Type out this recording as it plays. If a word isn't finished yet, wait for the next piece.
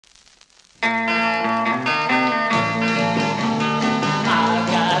I've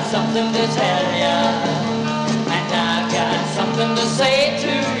got something to tell ya, and I've got something to say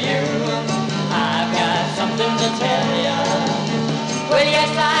to you. I've got something to tell ya. Well,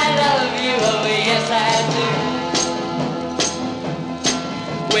 yes, I love you, oh yes, I do.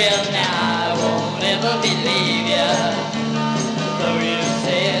 Well, now I won't ever believe ya, though you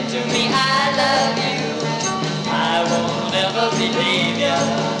said to me I love you. I won't ever believe ya,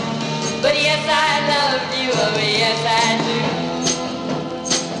 but yes, I love you, oh yes, I do.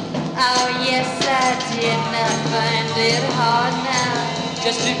 Oh yes, I did not find it hard now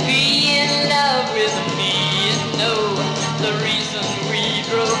just to be in love with me. You know, the reason we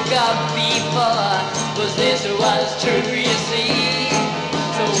broke up before was this was true, you see.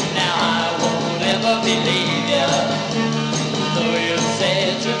 So now I won't ever believe you, though you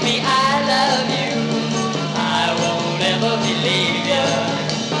said to me I love you. I won't ever believe you,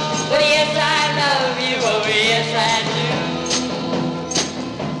 but yes, I love you, oh yes, I do.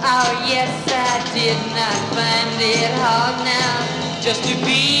 Oh yes, I did not find it hard now just to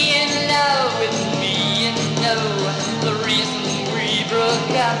be in love with me. And no, the reason we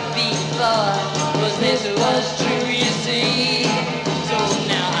broke up before was this was true, you see. So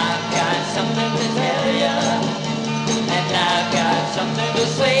now I've got something to tell ya, and I've got something to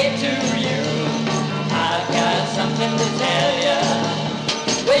say to you. I've got something to tell ya,